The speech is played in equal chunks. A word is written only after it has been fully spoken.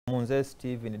nze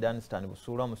Steven Danstan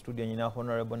Busuula mu studio nyina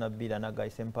Honorable Nabila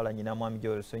Nagayise Mpala nyina Mwami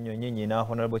Joel Ssenyonyi nyina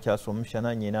Honorable Charles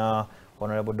Rwomushana nyina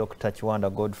Honorable Dr. Chiwanda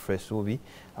Godfrey Subi.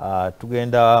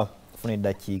 Tugenda kufuna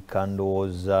eddakiika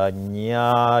ndowooza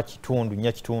nya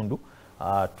kitundu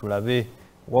tulabe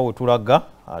wawe tulaga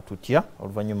tutya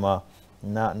oluvannyuma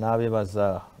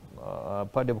n'abeebaza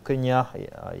Pade Bukenya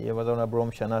yebaza Honorable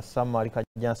Rwomushana Samari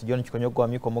Kajansi John Kikonyogwa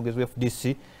Miko Mogezi wa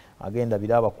FDC agenda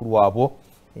biraba kulu abo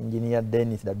Engineer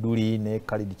Dennis Daduli ne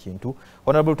Khalid Kintu.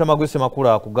 Honorable Tamaguzi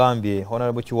Makula akugambye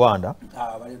Honorable Chiwanda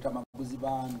bali Tamaguzi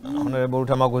bambi Honorable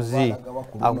Tamaguzi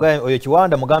agambye oyo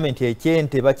Chiwanda mugambe nti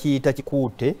ekyente bakiyita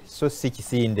kikuute so si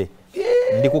kisinde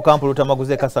ndi ku Kampulu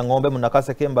Tamaguzi Kasangombe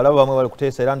munakase kembalaba bamwe bali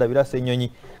kuteesa era ndabira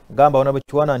Ssenyonyi gamba Honorable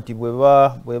Chiwanda nti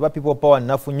bweba people power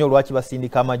nafu nnyo lwaki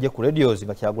basindika amaje ku radios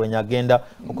nga Kyagulanyi agenda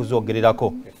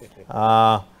okuzogererako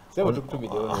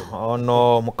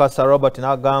ono Mukasa Robert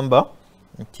n'agamba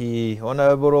nti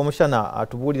Honorable Rwomushana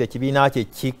atubuulire kibiina kye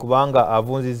ki kubanga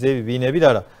avunzizza ebibiina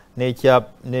ebirala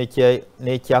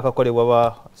n'ekyakakolebwa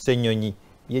ba Ssenyonyi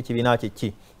ye kibiina kye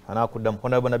ki anakuddamu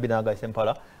Honorable Nabila Nagayise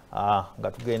Mpala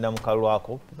nga tugenda mu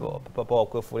kalwako papa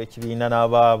okwefuula ekibiina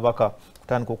n'ababaka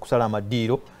kutandika okusala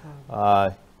amaddiiro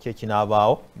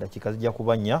kyekinaabaawo dakiika zijja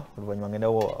kuba nnya oluvannyuma ngenda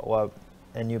wa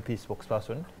NUP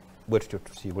spokesperson bwe tutyo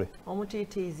tusiibule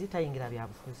omutiitiizi tayingira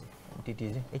byabufuzi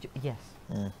omutiitiizi yes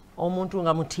omuntu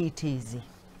nga mutiitiizi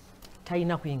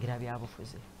talina kuyingira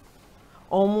byabufuzi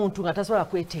omuntu nga tasobola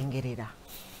kwetengerera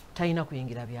talina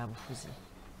kuyingira byabufuzi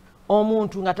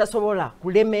omuntu nga tasobola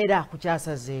kulemera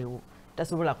kukyasazeewo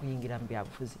tasobola kuyingira mu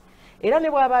byabufuzi era ne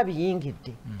bw'aba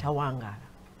biyingidde tawangaala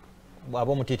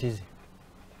bw'aba omutiitiizi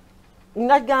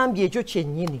ngagambye ekyo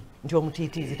kyennyini nti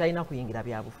omutiitiizi talina kuyingira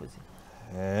byabufuzi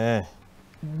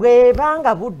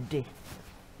bw'ebanga budde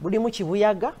bulimu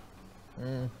kibuyaga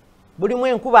bulimu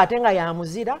enkuba ate nga ya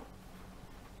muzira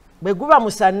bwe guba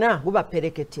musana guba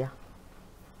pereketya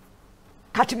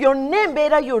kati byonna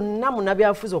embeera yonna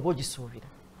munnabyabufuzi oba ogisuubira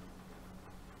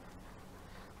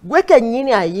gwe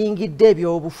kennyini ayingidde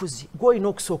ebyobufuzi gw'olina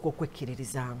okusooka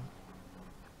okwekkiririzaamu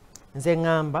nze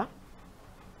ŋŋamba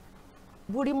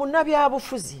buli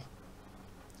munnabyabufuzi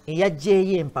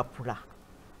eyajjeeyo empapula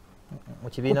ku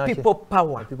people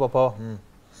power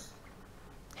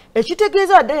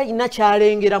ekitegeeza wadde yalina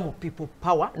kyalengera mu people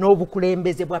power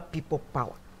n'obukulembeze bwa people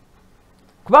power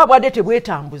kuba bwadde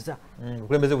tebwetambuza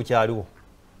obukulembeze bukyaliwo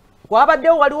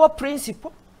kwabaddewo waliwo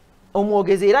principle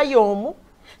omwogezi era y'omu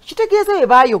kitegeeza bwe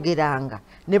baayogeranga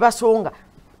ne basonga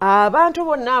abantu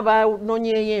bonna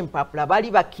abanonyeeyo empapula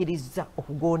bali bakkiriza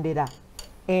okugondera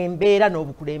embeera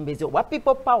n'obukulembeze obwa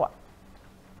people power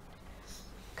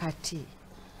kati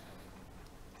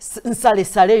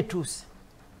nsalesale etuuse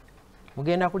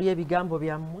mugenda kulya ebigambo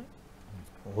byammwe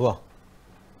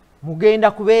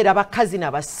mugenda kubeera bakazi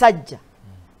n'abasajja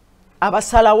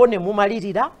abasalawo ne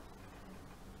mumalirira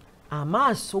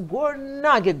amaaso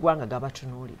gonna ag'eggwanga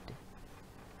gabatunuulidde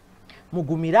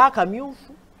mugumire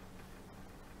akamyufu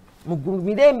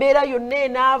mugumire embeera yonna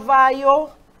enaavaayo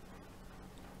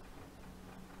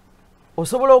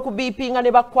osobola okubiipinga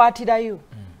ne bakwatirayo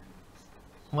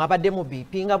mwabadde mu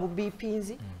biipinga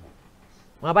bubiipinzi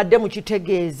mwabadde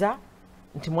mukitegeeza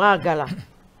nti mwagala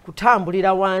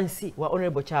kutambulira wansi wa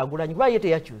Honorable Kyagulanyi kuba ye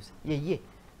teyakyuse yeye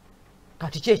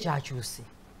kati ki ekyakyuse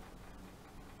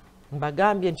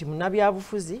mbagambye nti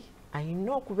munnabyabufuzi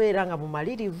alina okubeera nga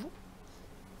mumalirivu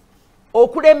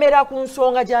okulemera ku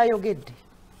nsonga gy'ayogedde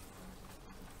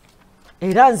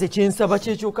era nze kyensaba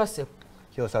kyekyuka sepu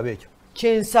kyosaba ekyo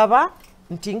kyensaba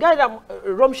nti nga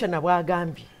Rwomushana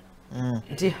bw'agambye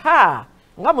nti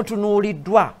nga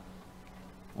mutunuuliddwa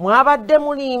mwabadde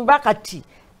mulimba kati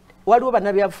waliwo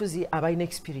bannabyabufuzi abalina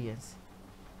experience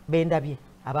bendabye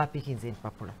abapikinze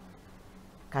empapula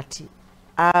kati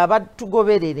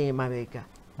abatugoberera emabega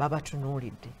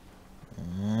babatunuulidde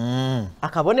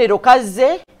akabonero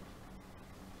kazze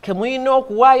kemulina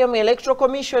okuwaayo mu electoral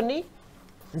commission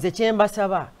nze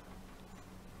kyembasaba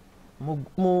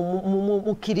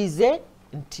mukkirize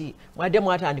nti mwadde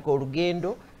mwatandika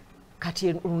olugendo kati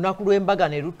olunaku lw'embaga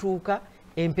ne lutuuka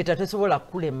empeta tesobola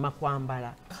kulemma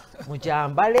kwambala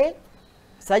mujambale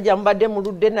sajja mubadde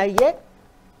muludde naye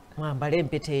mwambale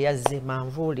empeta eyazze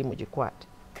manvuuli mugikwate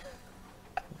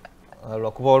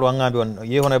lwakuba olwaŋŋambye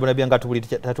ye Honorable Nabila nga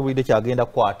tatubulidde kyagenda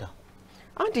kukwata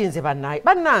anti nze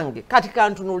bannange kati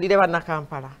kantunuulire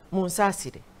bannakampala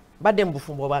munsaasire badde mu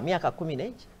bufumbo bwa myaka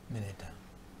 11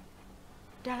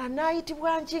 ddala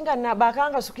naayitibwa nkinga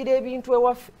nabakanga-sukira ebintu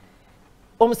ewaffe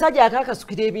omusajja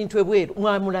akakasukira ebintu ebweru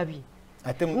mwamulabye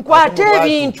nkwate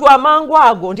ebintu amangu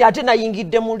ago nti ate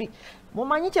nayingidde muli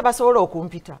mumanyi kye basobola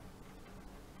okumpita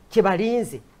kye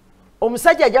balinze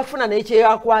omusajja ajja kufuna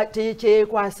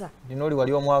n'ekyekwasa dinoli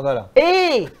wali omwagala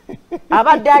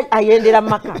abadde ayendera mu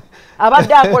maka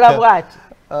abadde akola bw'ati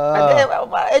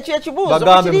ekyo ekibuuzo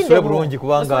musule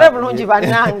bulungi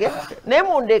bannange naye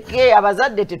mundeke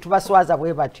abazadde tetubaswaza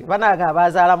bwe batyo banaaga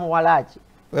bazaala muwalaaki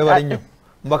webali nnyo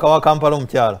mbaka wa Kampala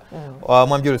omukyala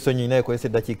Mwami Joel Ssenyonyi naye kwesa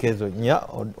eddakiika ezo nnya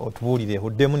otubuulire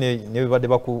oddemu nebibadde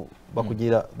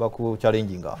bakugira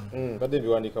bakuchallenginga badde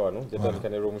biwandiika wano jatandika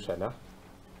ne Rwomushana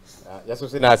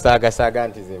yasoose n'asaagasaaga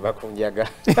nti ze bakunjaga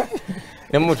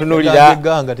ne mutunuulira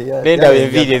nendaba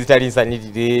enviiri ezitali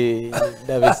nsanirire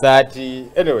ndaba essaati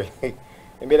anyway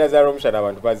embeera za Rwomushana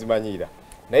abantu bazimanyiira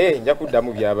naye nja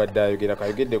kuddamu byabadde ayogera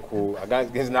kayogedde ku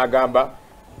agenzi n'agamba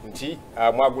nti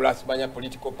mwagula asimanya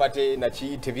political party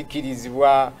naki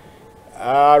tebikkirizibwa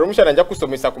Rwomushana nja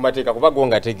kusomesa ku mateeka kuba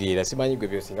gonga ategeera simanyi gwe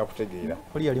byosinga kutegeera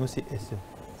oli yali mu CS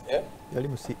yali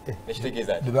mu CA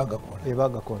nekitegeeza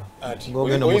ebagakola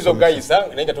oyinza ogayisa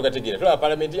naye nga togategeera tulaba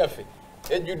palamenti yaffe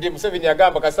ejjudde Museveni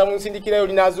agamba kasita munsindikirayo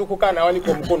linaazuukuka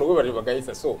n'awanika omukono gwe bali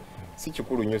bagayisa so si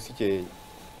kikulu nnyo si kye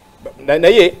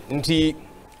naye nti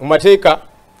mu mateeka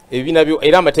ebibiina byo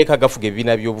era amateeka agafuga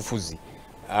ebibiina by'obufuzi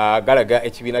galaga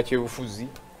ekibiina ky'obufuzi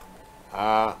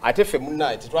ate ffe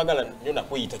munnaye tetwagala nnyo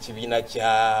nakweyita kibiina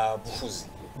kya bufuzi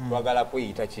twagala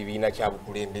kweyita kibiina kya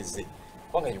bukulembeze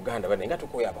kubanga Uganda bane nga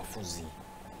tukoya abafuzi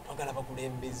twagala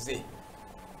bakulembeze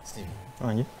Steve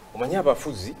omanyi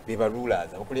abafuzi be ba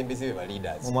rulers abakulembeze be ba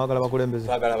leaders omwagala bakulembeze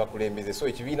twagala bakulembeze so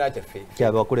ekibiina kyaffe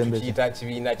kya bakulembeze kiyita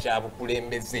kibiina kya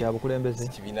bukulembeze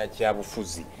kibiina kya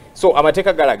bufuzi so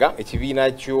amateeka galaga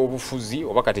ekibiina ky'obufuzi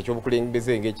oba kati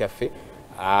eky'obukulembeze ng'ekyaffe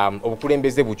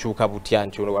obukulembeze bukyuka butya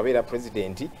nti ono wabeera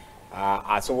president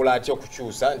asobola atya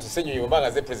okukyusa nti Ssenyonyi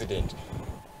bw'obanga ze president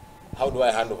how do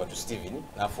I hand over to Stephen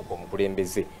nafuuka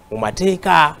omukulembeze mu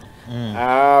mateeka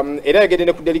era yagende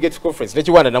ne ku delegates conference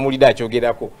nekiwanda namulida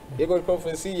akyogerako delegates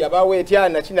conference yabaawo etya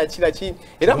naki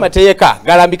era amateeka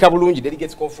galambika bulungi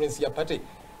delegates conference ya party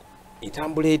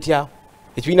etambula etya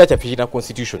ekibiina kyaffe kirina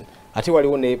constitution ate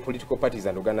waliwo ne political parties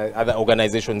and other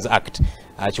organizations act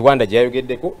kiwanda gye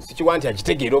yayogeddeko si kiwanda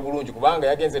akitegeera obulungi kubanga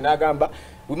yagenze n'agamba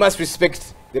we must respect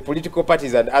the political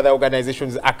parties and other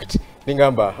organizations act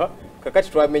ningamba kakati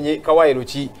twamenye kawaayiro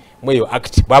ki mweyo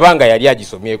act bwabanga yali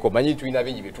agisomyeko manyi tulina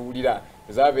bingi betuwulira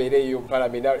zabeereyo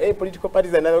parliament political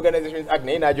parties and other organizations act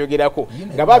naye n'agyogerako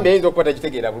nga bambi ayinza okuba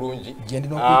takitegeera bulungi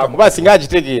kuba singa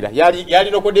agitegeera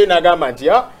yali nokoddeyo n'agamba nti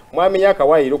mwamenya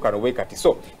akawaayiro kano bwe kati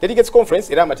so delegates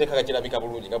conference era amateeka gakirabika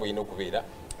bulungi nga bweyina okubeera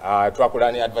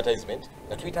twakola ne advertisement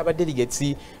nga tuyita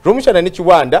abadelegates Rwomushana ne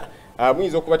Kiwanda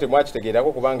muyinza okuba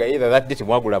temwakitegeerako kubanga either that day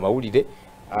temwagula amawulire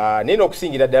naye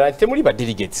n'okusingira ddala nti temuli ba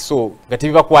delegates so nga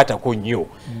tebibakwatako nnyo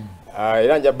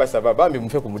era nja basaba bambi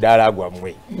mufe ku mudaala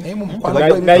gwammwe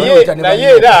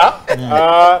naye era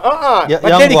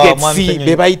badelegates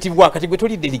be bayitibwa kati gwe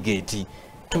toli delegate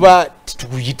tuba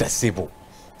tukuyita ssebo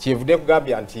kyevudde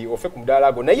kugambya nti ofe ku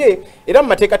mudaala gwo naye era mu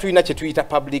mateeka tulina kye tuyita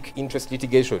public interest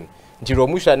litigation nti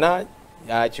Rwomushana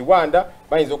Kiwanda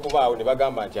bayinza okubaawo ne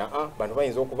bagamba nti bano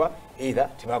bayinza okuba era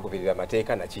tebagoberera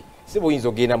mateeka naki si buyinza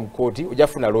ogenda mu kooti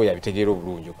ojafuna lawyer bitegeera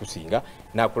obulungi okusinga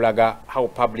nakulaga how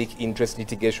public interest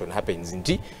litigation happens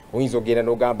nti oyinza ogenda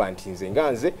n'ogamba nti nze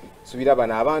nga nze subira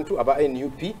bano abantu aba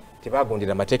NUP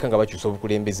tebagondera mateeka nga bakyusa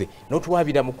obukulembeze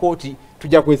n'otuwaabira mu kooti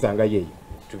tujja kwesanga yeeyo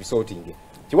tubisootinge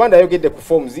Kiwanda ayogedde ku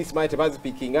forms simanyi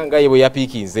tebazipiikinga nga ye bwe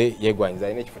yapiikinze yeegwanyiza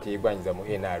alina ekifo kyeyeegwanyiza mu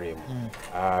NRM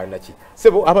naki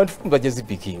sebo abantu bajja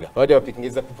zipiikinga babadde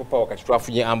bapiikingeza people power kati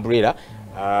twafunye umbrella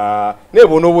naye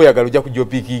bona oba oyagala ojja kujja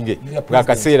opiikinge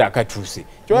ng'akaseera akatuuse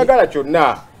kyoyagala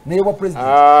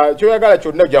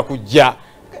kyonna ojja kujja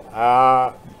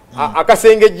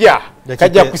akasengejja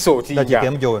kajja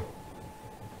kusootinga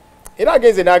era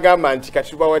agenze n'agamba nti kati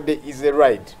tubawadde is a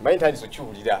right manyi tandiso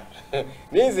kiwulira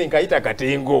nenze nkayita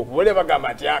katengo bole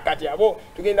bagamba nti kati abo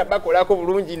tugenda bakolako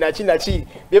bulungi naki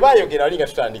bye bayogera wali nga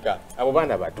tutandika abo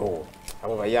baana bato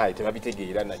abo bayayi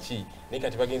tebabitegeera naki naye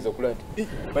kati bagenza okulaba nti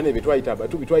bane betwayita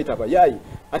abatu betwayita abayayi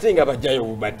ate nga bajjayo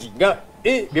obubadi nga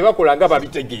bye bakola nga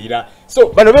babitegeera so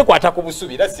bano bekwata ku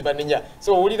busubi era si banenya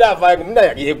so owulira avaayo munda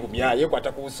yeegumya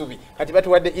yekwata ku busubi kati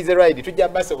batuwadde is a right tujja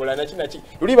basobola naki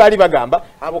luli baali bagamba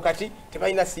abo kati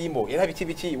tebalina simbo era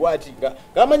biki wati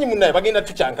ngamanyi munnaye bagenda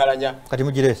tucyankalanya kati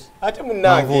mugiresi ate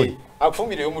munnange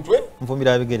akufumbire omutwe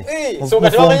nfumbira abigere so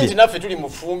kati bamanyi nti naffe tuli mu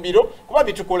ffumbiro kuba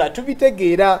bitukola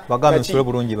tubitegeera bagambe nsule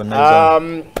bulungi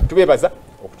bannayuganda tubebaza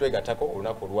okutwegatako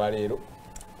olunaku olwaleero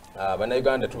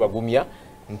bannayuganda tubagumya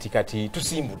nti kati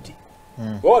tusimbudde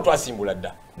Bwe twasimbula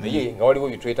dda naye nga waliwo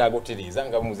bitwetaaga otereza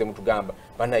nga muze mutugamba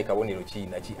banaye kabonero ki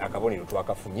akabonero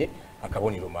twakafunye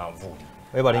akabonero manvuuli.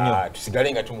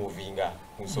 Tusigale nga tumuvinga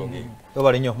ku nsonga eyo.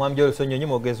 Webali nnyo Mwami Joel Ssenyonyi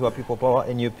mwogezi wa People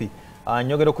Power NUP.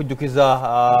 Njogera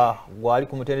okujjukiza gwali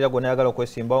ku mutendera gwonna ayagala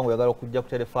okwesimbawo ng'oyagala okujja ku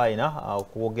telefayina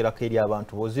okuwogerako eri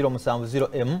abantu bo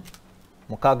 070M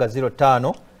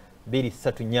 605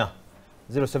 234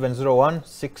 0701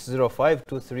 605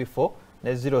 234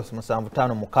 ne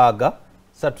 075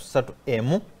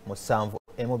 333M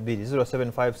 7M2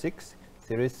 0756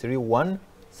 331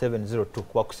 702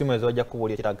 kwa kusimu ezo wajja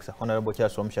kubuulira ekiragisa Honorable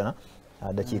Charles Rwomushana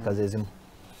dakiika zezimu.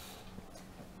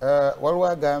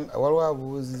 Waliwo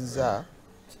abuuzizza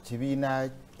kibiina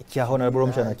kya Honorable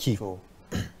Rwomushana ki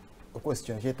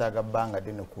question kyetaaga bbanga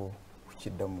ddene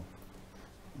kukiddamu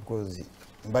because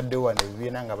mbadde wano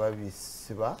ebibiina nga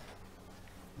babisiba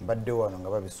mbadde wano nga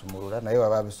babisumulula naye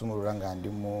waba babisumulula nga ndi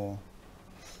mu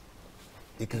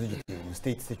executive mu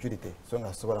state security so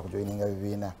nga sobola kujoininga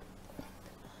bibiina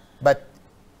but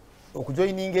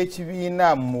okujoininga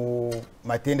ekibiina mu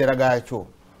matendera gaakyo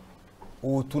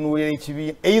utunuulira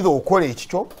ekibiina either okola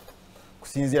ekikyo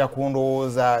kusinziira ku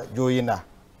ndowooza gy'oyina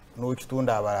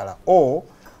n'okitunda abalala o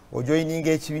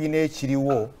ojoininga ekibiina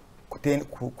ekiriwo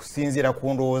kusinziira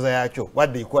ku ndowooza yaakyo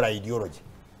what they call ideology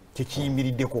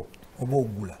kyekiyimiriddeko oba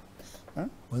ogula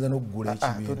oza n'okugula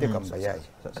ekibiina mubayaayi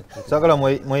saagala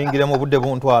mweyingiremu obudde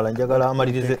buntwala njagala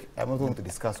amalirize to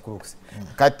discuss crooks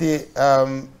kati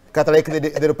like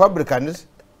the Republicans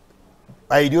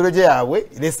ideology yaabwe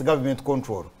less government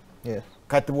control. Yes.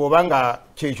 Kati bw'obanga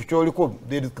kyekyo kyoliko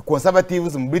the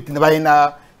conservatives mu Britain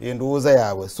balina endowooza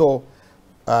yaabwe so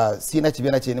sina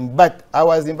kibiina kyeni but I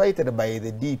was invited by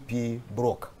the DP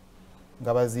broker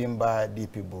nga bazimba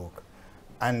DP broker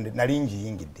and nali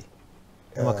njiyingidde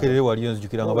makerere waliyo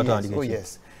nzijukira nga batandika oh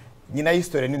yes nyina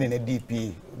history nene ne DP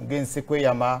ngense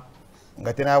kweyama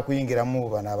nga tena kuyingiramu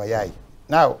bana abayaayi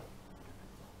now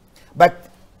but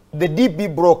the DP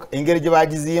broke engeri gye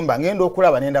bagizimba ngenda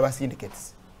okulaba nenda ba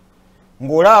syndicates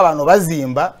ng'olaba bano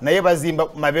bazimba naye bazimba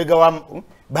mabega wa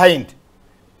behind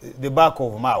the back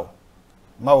of Mao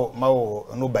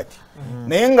nobody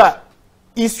naye nga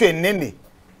issue enene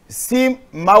si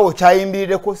Mao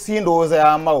kyayimbirireko si ndowooza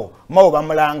ya Mao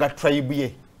bamulanga tribe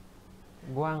ye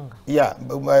gwanga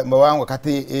mawanga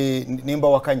kati nimba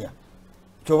wakanya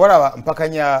kyobalaba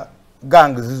mpakanya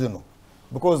gang zizino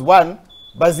because one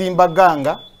bazimba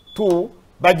ganga two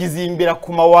bagizimbira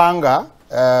ku mawanga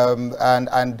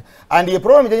and ye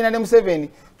problem janyina ne Museveni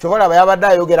kyobalaba yabadde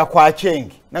ayogera kwa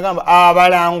Chengi nagamba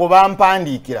abalango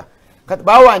bampandiikira kati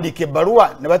bawandika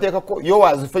ebbaluwa ne bateekako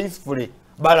yours faithfully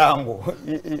balango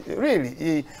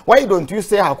really why don't you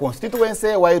say her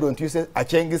constituency why don't you say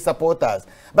Achengi supporters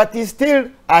but he still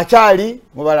achali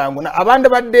mu balango na abande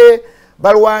badde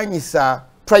balwanyisa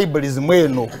tribalism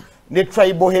eno ne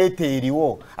tribal hate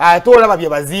eriwo atola babye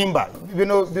bazimba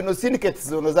bino syndicates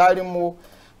zono zali mu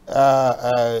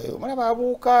mwana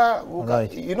babuka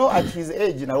you know at his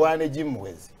age na wane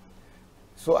jimwezi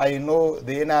so I know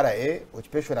the NRA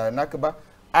occupational nakba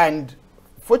and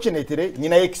fortunately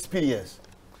nina experience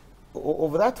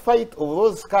of that fight of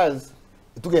those scars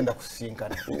tugenda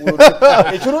kusinkana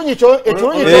ekirungi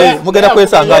mugenda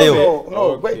kwesangayo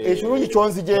no ekirungi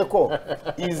kyonzijeko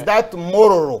is that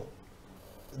moral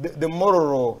the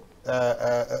moral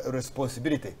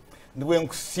responsibility ndiwe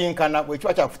nkusinkana bwe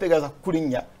kiba kyakutegeeza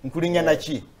nkulinya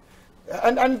naki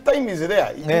and time is there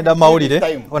ngenda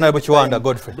mawulire Honorable Kiwanda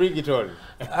Godfrey bring it on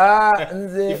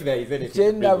nze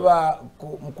kyendaba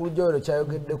mukulu Joel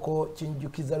kyayogeddeko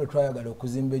kinjukiza lwe twayagala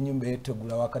okuzimba ennyumba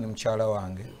eyetegula waka ne mukyala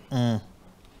wange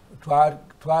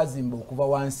twazimba okuva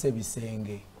wansi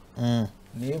ebisenge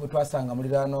naye bwe twasanga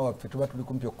muliraano waffe tuba tuli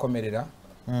kumpi okukomerera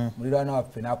muliraano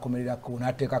waffe n'akomererako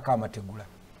n'ateekako amategula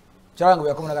mukyala wange bwe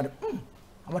yakomerera nti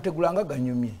amategula nga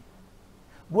ganyumye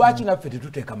lwaki naffe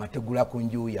tetuteeka amategula ku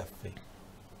nju yaffe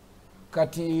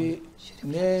kati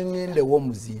nendewo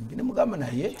omuzimbi nemugamba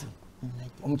naye ti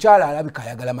omukyala alabika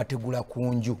ayagala amategula ku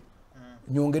nju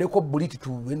nyongereko buliti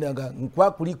tubendaga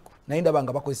nkwakuliko naye ndaba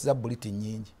nga bakozesa buliti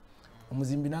nyingi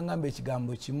omuzimbi nangamba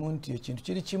ekigambo kimu nti ekintu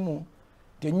kiri kimu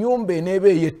ti ennyumba eneeba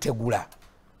eyettegula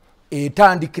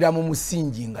etandikira mu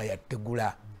musingi nga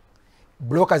yattegula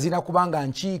buloka zirina kubanga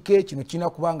nkiike kino kirina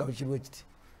kubanga bwekiriwo kiti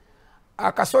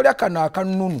akasolya kano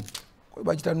akanunu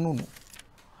bakita nunu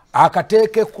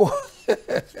akateekeko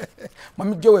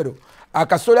Mami Joel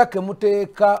akasolya ke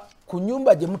muteeka ku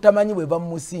nyumba gye mutamanyi bwe ba mu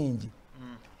musingi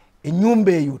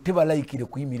enyumba eyo tebalayikire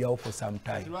kuyimirirawo for some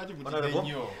time.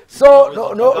 So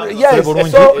yes,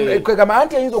 so kwegamba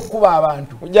anti ayinza okukuba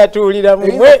abantu ojatuulira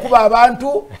mumwe okukuba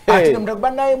abantu ati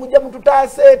mutagbannaye mujja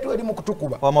mututaase eri mu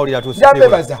kutukuba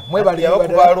jambebaza mwebali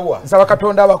nsaba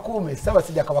Katonda abakuume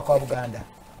Ssaabasajja Kabaka wa Buganda.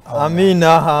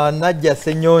 Amina. Najja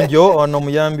Ssenyonyi ono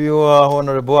muyambi wa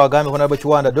Honorable agambye Honorable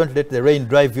Kiwanda, don't let the rain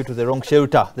drive you to the wrong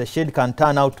shelter. The shade can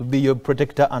turn out to be your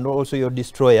protector and also your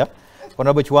destroyer.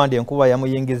 Honorable Kiwanda enkuba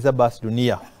yamuyingiza bas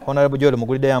dunia. Honorable Joel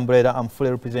mugulide umbrella, I'm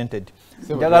fully represented.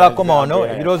 Njagala koma ono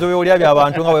ebirozo byo oli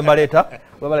abantu nga we maleta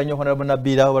wabala nnyo Honorable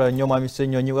Nabila, wabala nnyo Mwami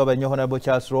Ssenyonyi, wabala nnyo Honorable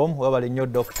Charles Rwomushana, wabala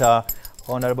nnyo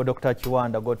Honorable Dr.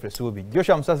 Kiwanda Godfrey Subi.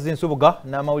 Joshua Musasizi Nsubuga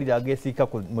n'amawulire ageesiika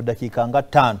mu dakiika nga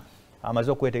 5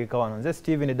 amaze okwetegeka wano. Nze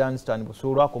Steven Dunstan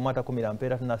Busuulwa ku mata 10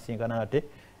 mpeera tunasinkana ate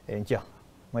enkya.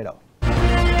 Mwerawo.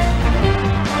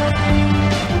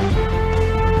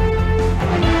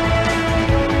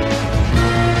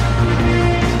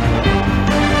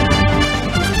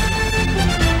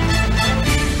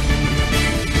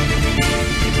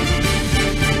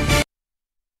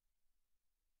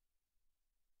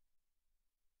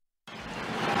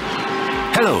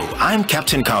 Hello, I'm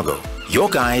Captain Cargo, your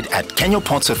guide at Kenya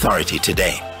Ports Authority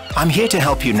today. I'm here to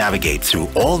help you navigate through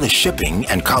all the shipping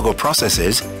and cargo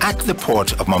processes at the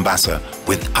port of Mombasa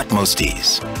with utmost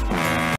ease.